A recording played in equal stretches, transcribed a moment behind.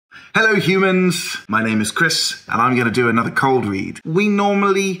Hello humans, my name is Chris and I'm going to do another cold read. We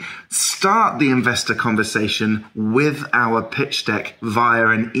normally start the investor conversation with our pitch deck via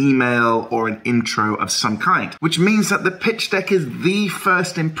an email or an intro of some kind, which means that the pitch deck is the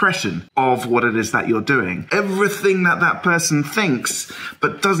first impression of what it is that you're doing. Everything that that person thinks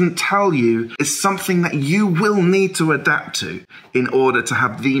but doesn't tell you is something that you will need to adapt to in order to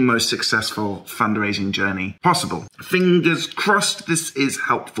have the most successful fundraising journey possible. Fingers crossed this is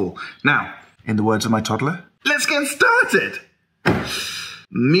helpful. Now, in the words of my toddler, let's get started.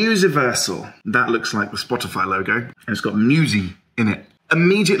 Musiversal. That looks like the Spotify logo, and it's got Musi in it.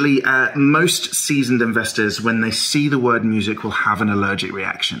 Immediately, most seasoned investors, when they see the word music, will have an allergic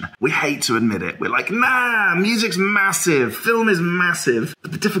reaction. We hate to admit it. We're like, nah, music's massive, film is massive.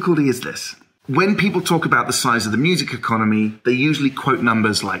 But the difficulty is this. When people talk about the size of the music economy, they usually quote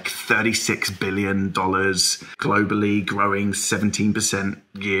numbers like $36 billion globally, growing 17%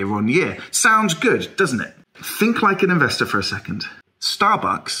 year on year. Sounds good, doesn't it? Think like an investor for a second.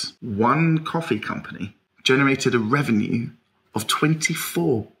 Starbucks, one coffee company, generated a revenue of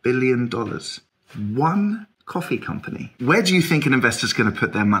 $24 billion. One coffee company. Where do you think an investor's going to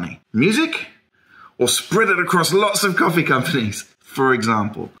put their money? Music? Or spread it across lots of coffee companies, for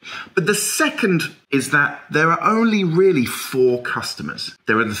example. But the second is that there are only really 4 customers.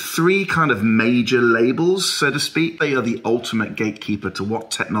 There are the 3 kind of major labels, so to speak. They are the ultimate gatekeeper to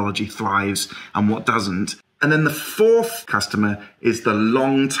what technology thrives and what doesn't. And then the 4th customer is the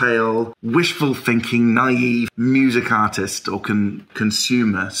long tail, wishful thinking, naive music artist or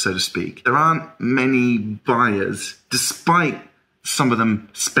consumer, so to speak. There aren't many buyers, despite some of them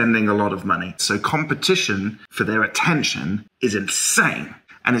spending a lot of money. So competition for their attention is insane,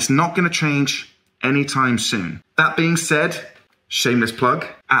 and it's not going to change anytime soon. That being said, shameless plug,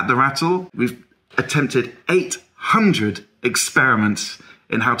 at The Rattle, we've attempted 800 experiments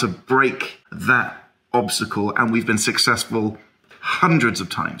in how to break that obstacle, and we've been successful hundreds of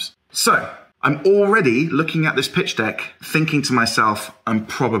times. So I'm already looking at this pitch deck, thinking to myself, I'm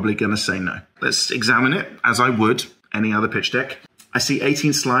probably going to say no. Let's examine it as I would any other pitch deck. I see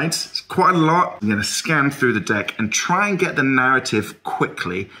 18 slides. It's quite a lot. I'm going to scan through the deck and try and get the narrative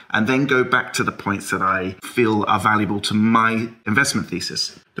quickly and then go back to the points that I feel are valuable to my investment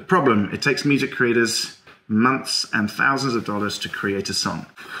thesis. The problem, it takes music creators months and thousands of dollars to create a song.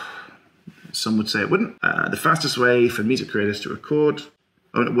 Some would say it wouldn't. The fastest way for music creators to record...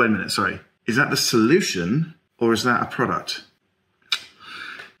 Oh, wait a minute, sorry. Is that the solution or is that a product?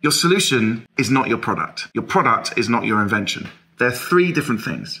 Your solution is not your product. Your product is not your invention. There are 3 different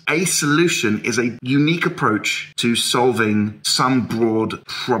things. A solution is a unique approach to solving some broad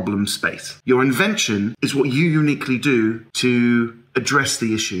problem space. Your invention is what you uniquely do to address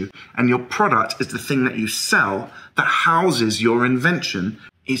the issue. And your product is the thing that you sell that houses your invention.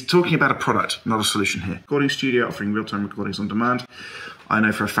 He's talking about a product, not a solution here. Recording studio offering real-time recordings on demand. I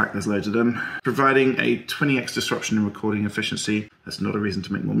know for a fact there's loads of them. Providing a 20x disruption in recording efficiency. That's not a reason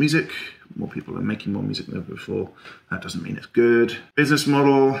to make more music. More people are making more music than ever before. That doesn't mean it's good. Business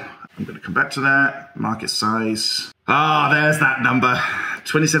model. I'm going to come back to that. Market size. There's that number.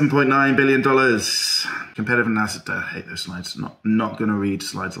 $27.9 billion. Competitive analysis. I hate those slides. Not going to read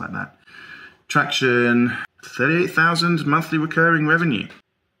slides like that. Traction. 38,000 monthly recurring revenue.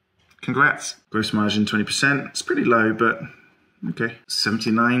 Congrats. Gross margin 20%. It's pretty low, but okay.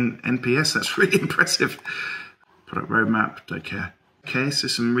 79 NPS. That's really impressive. Product roadmap. Don't care. Okay, so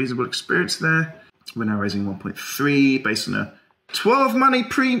some reasonable experience there. We're now raising 1.3 based on a 12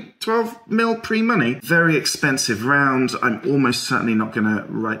 mil pre-money. Very expensive round. I'm almost certainly not going to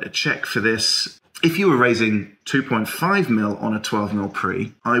write a check for this. If you were raising 2.5 mil on a 12 mil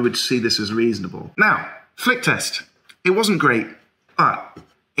pre, I would see this as reasonable. Now, flick test. It wasn't great, but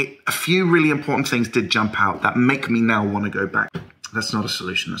a few really important things did jump out that make me now want to go back. That's not a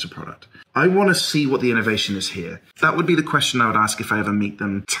solution, that's a product. I want to see what the innovation is here. That would be the question I would ask if I ever meet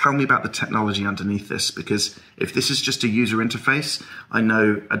them. Tell me about the technology underneath this, because if this is just a user interface, I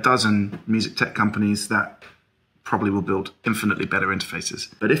know a dozen music tech companies that probably will build infinitely better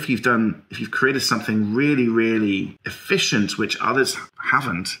interfaces. But if you've created something really, really efficient, which others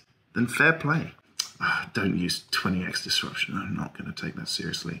haven't, then fair play. Don't use 20x disruption. I'm not going to take that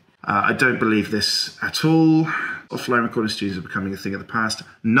seriously. I don't believe this at all. Offline recording studios are becoming a thing of the past.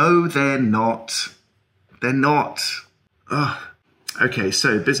 No, they're not. They're not. Okay,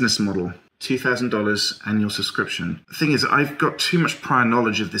 so business model. $2,000 annual subscription. The thing is, I've got too much prior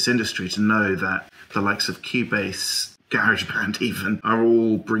knowledge of this industry to know that the likes of Cubase, GarageBand even, are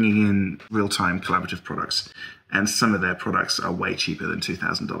all bringing in real-time collaborative products. And some of their products are way cheaper than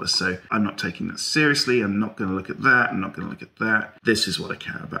 $2,000. So I'm not taking that seriously. I'm not going to look at that. I'm not going to look at that. This is what I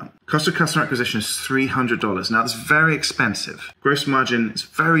care about. Cost of customer acquisition is $300. Now, that's very expensive. Gross margin is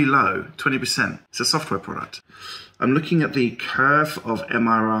very low, 20%. It's a software product. I'm looking at the curve of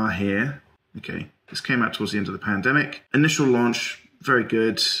MRR here. Okay, this came out towards the end of the pandemic. Initial launch, very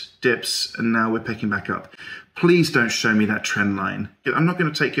good, dips, and now we're picking back up. Please don't show me that trend line. I'm not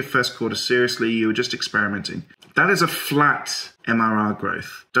going to take your first quarter seriously. You were just experimenting. That is a flat MRR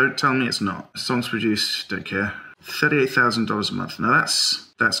growth. Don't tell me it's not. Songs produced, don't care. $38,000 a month. Now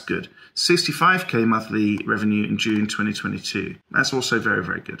that's good. 65K monthly revenue in June 2022. That's also very,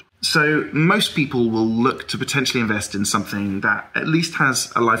 very good. So most people will look to potentially invest in something that at least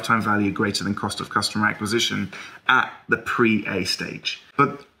has a lifetime value greater than cost of customer acquisition at the pre-A stage.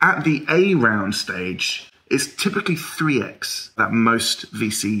 But at the A round stage, it's typically 3x that most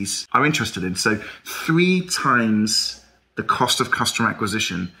VCs are interested in. So 3 times the cost of customer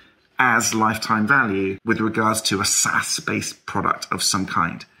acquisition as lifetime value with regards to a SaaS-based product of some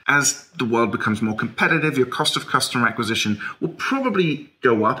kind. As the world becomes more competitive, your cost of customer acquisition will probably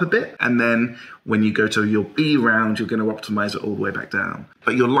go up a bit. And then when you go to your B round, you're going to optimize it all the way back down.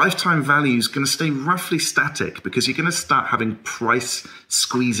 But your lifetime value is going to stay roughly static because you're going to start having price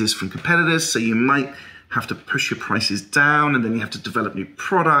squeezes from competitors. So you might have to push your prices down, and then you have to develop new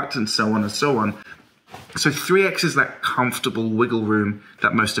product and so on and so on. So 3x is that comfortable wiggle room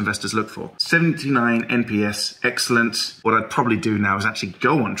that most investors look for. 79 NPS, excellent. What I'd probably do now is actually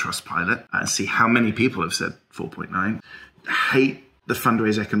go on Trustpilot and see how many people have said 4.9. Hate the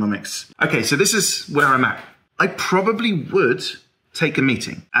fundraise economics. Okay, so this is where I'm at. I probably would take a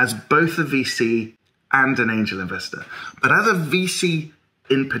meeting as both a VC and an angel investor. But as a VC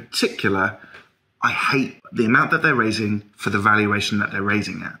in particular, I hate the amount that they're raising for the valuation that they're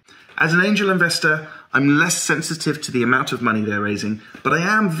raising at. As an angel investor, I'm less sensitive to the amount of money they're raising, but I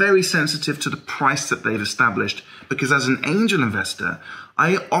am very sensitive to the price that they've established because as an angel investor,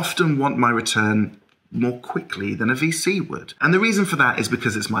 I often want my return more quickly than a VC would. And the reason for that is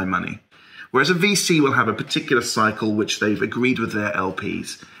because it's my money. Whereas a VC will have a particular cycle which they've agreed with their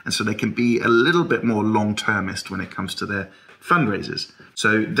LPs, and so they can be a little bit more long-termist when it comes to their fundraisers.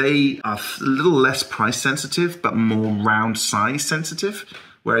 So they are a little less price sensitive, but more round size sensitive.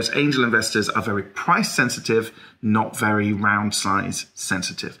 Whereas angel investors are very price sensitive, not very round size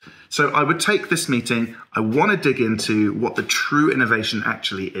sensitive. So I would take this meeting. I want to dig into what the true innovation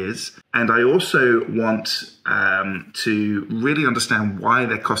actually is. And I also want to really understand why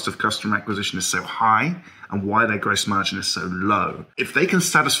their cost of customer acquisition is so high and why their gross margin is so low. If they can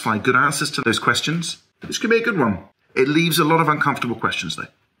satisfy good answers to those questions, this could be a good one. It leaves a lot of uncomfortable questions though.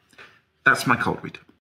 That's my cold read.